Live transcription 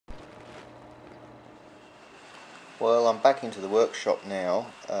Well, I'm back into the workshop now.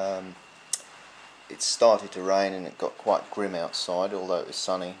 It started to rain and it got quite grim outside, although it was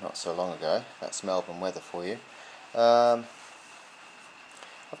sunny not so long ago. That's Melbourne weather for you. I've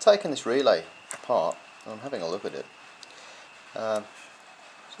taken this relay apart and I'm having a look at it.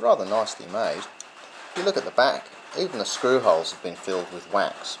 It's rather nicely made. If you look at the back, even the screw holes have been filled with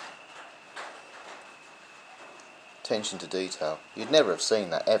wax. Attention to detail. You'd never have seen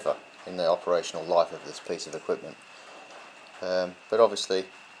that ever in the operational life of this piece of equipment. But obviously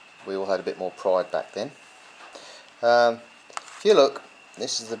we all had a bit more pride back then. If you look,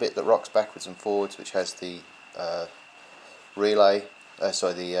 this is the bit that rocks backwards and forwards, which has the mercury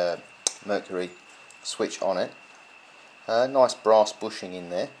switch on it. Nice brass bushing in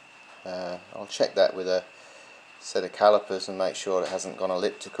there. I'll check that with a set of calipers and make sure it hasn't gone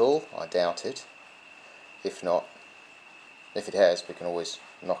elliptical. I doubt it. If not, if it has, we can always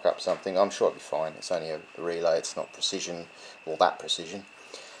knock up something. I'm sure it'll be fine. It's only a relay, it's not precision, or that precision.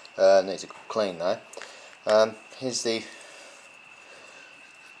 Needs a good clean though. Here's the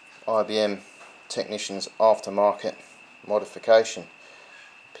IBM Technician's aftermarket modification.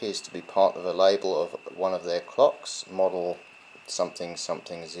 Appears to be part of a label of one of their clocks, model something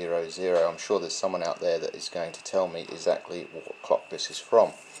something 00. I'm sure there's someone out there that is going to tell me exactly what clock this is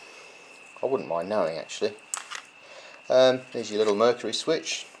from. I wouldn't mind knowing actually. There's your little mercury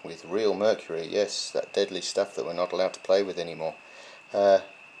switch with real mercury. Yes, that deadly stuff that we're not allowed to play with anymore.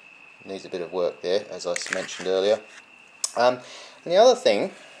 Needs a bit of work there, as I mentioned earlier. And the other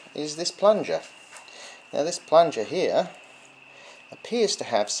thing is this plunger. Now this plunger here appears to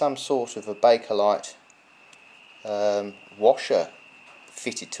have some sort of a Bakelite washer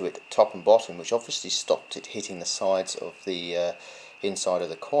fitted to it, top and bottom, which obviously stopped it hitting the sides of the inside of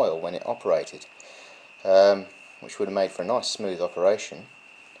the coil when it operated. Which would have made for a nice smooth operation,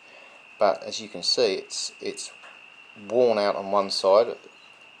 but as you can see it's worn out on one side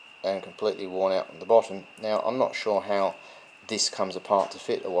and completely worn out on the bottom. Now I'm not sure how this comes apart to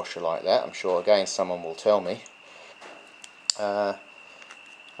fit a washer like that. I'm sure again someone will tell me. Alright,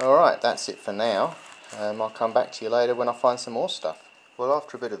 that's it for now. I'll come back to you later when I find some more stuff. Well,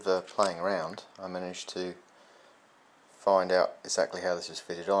 after a bit of playing around, I managed to find out exactly how this is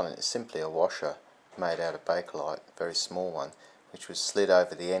fitted on. It's simply a washer made out of Bakelite, very small one, which was slid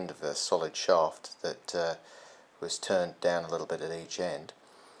over the end of a solid shaft that was turned down a little bit at each end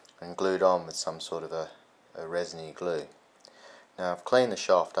and glued on with some sort of a resiny glue. Now I've cleaned the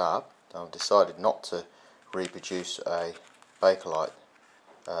shaft up. I've decided not to reproduce a Bakelite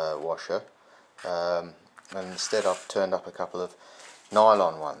washer, and instead I've turned up a couple of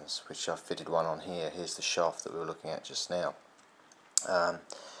nylon ones, which I've fitted one on here. Here's the shaft that we were looking at just now.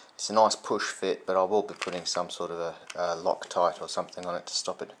 It's a nice push fit, but I will be putting some sort of a Loctite or something on it to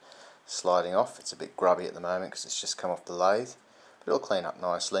stop it sliding off. It's a bit grubby at the moment because it's just come off the lathe, but it'll clean up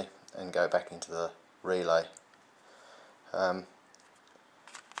nicely and go back into the relay.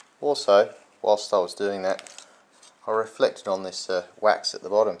 Also, whilst I was doing that, I reflected on this wax at the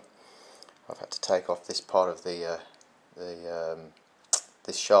bottom. I've had to take off this part of the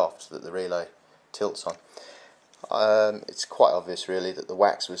this shaft that the relay tilts on. It's quite obvious really that the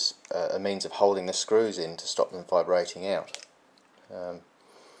wax was a means of holding the screws in to stop them vibrating out. A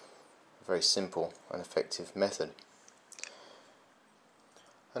very simple and effective method.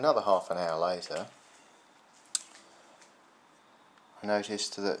 Another half an hour later, I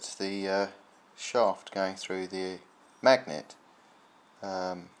noticed that the shaft going through the magnet,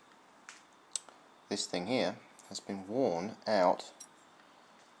 this thing here, has been worn out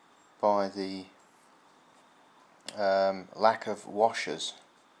by the lack of washers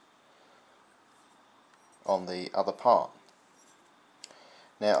on the other part.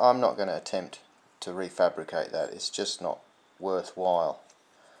 Now I'm not going to attempt to refabricate that, it's just not worthwhile.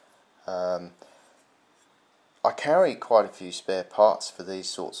 I carry quite a few spare parts for these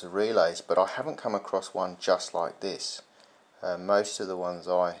sorts of relays, but I haven't come across one just like this. Most of the ones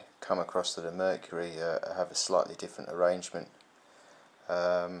I come across that are mercury have a slightly different arrangement.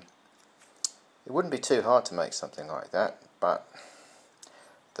 It wouldn't be too hard to make something like that, but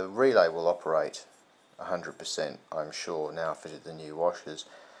the relay will operate 100%, I'm sure, now fitted the new washers.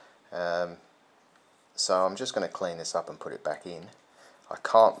 So I'm just going to clean this up and put it back in. I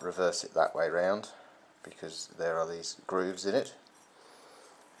can't reverse it that way round because there are these grooves in it,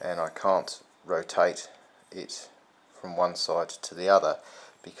 and I can't rotate it from one side to the other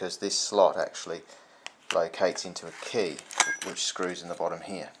because this slot actually locates into a key which screws in the bottom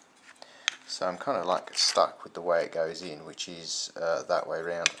here. So I'm kind of like stuck with the way it goes in, which is that way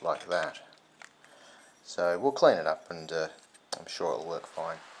round like that. So we'll clean it up and I'm sure it'll work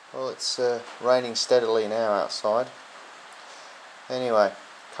fine. Well, it's raining steadily now outside. Anyway,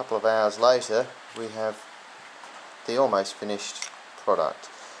 a couple of hours later we have the almost finished product.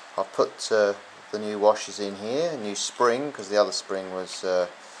 I've put the new washers in here, a new spring, because the other spring was it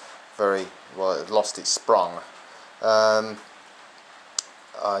had lost its sprung. I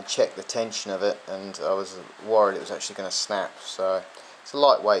checked the tension of it and I was worried it was actually going to snap, so it's a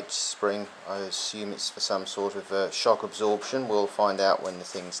lightweight spring. I assume it's for some sort of shock absorption. We'll find out when the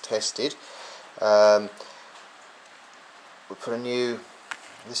thing's tested. We put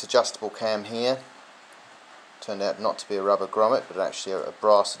this adjustable cam here. Turned out not to be a rubber grommet, but actually a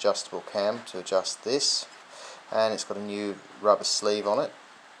brass adjustable cam to adjust this, and it's got a new rubber sleeve on it.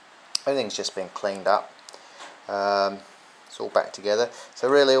 Everything's just been cleaned up. It's all back together. So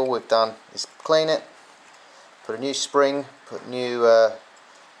really all we've done is clean it, put a new spring, put new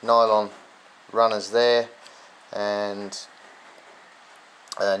nylon runners there, and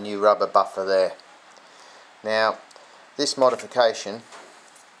a new rubber buffer there. Now this modification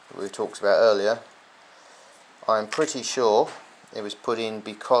that we talked about earlier, I'm pretty sure it was put in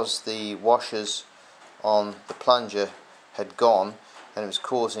because the washers on the plunger had gone and it was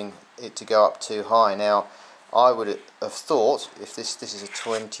causing it to go up too high. Now I would have thought, if this is a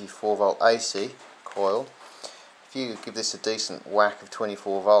 24 volt AC coil, if you give this a decent whack of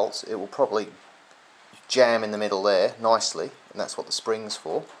 24 volts, it will probably jam in the middle there nicely, and that's what the spring's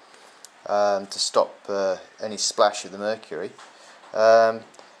for, to stop any splash of the mercury.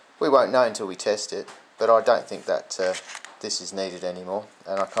 We won't know until we test it, but I don't think that this is needed anymore,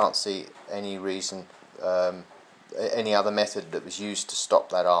 and I can't see any reason, any other method that was used to stop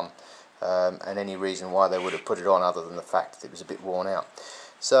that arm, and any reason why they would have put it on other than the fact that it was a bit worn out.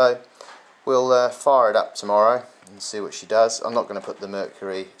 So we'll fire it up tomorrow and see what she does. I'm not going to put the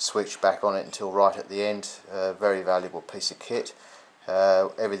mercury switch back on it until right at the end. Very valuable piece of kit.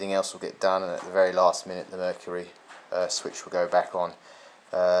 Everything else will get done, and at the very last minute the mercury switch will go back on,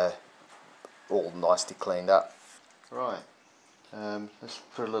 all nicely cleaned up. Right, let's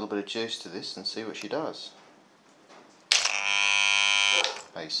put a little bit of juice to this and see what she does.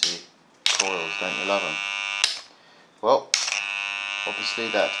 AC coils, don't you love them? Well, obviously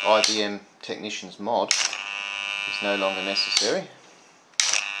that IBM Technician's mod is no longer necessary.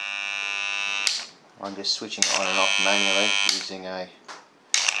 I'm just switching it on and off manually using a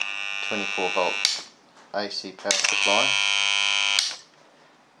 24 volt AC power supply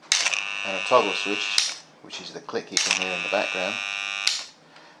and a toggle switch, which is the click you can hear in the background.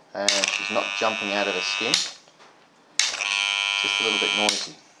 And she's not jumping out of her skin, just a little bit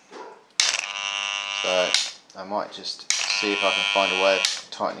noisy. So I might just see if I can find a way of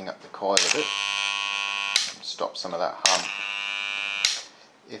tightening up the coil a bit and stop some of that hum.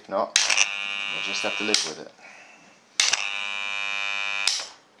 If not, we'll just have to live with it.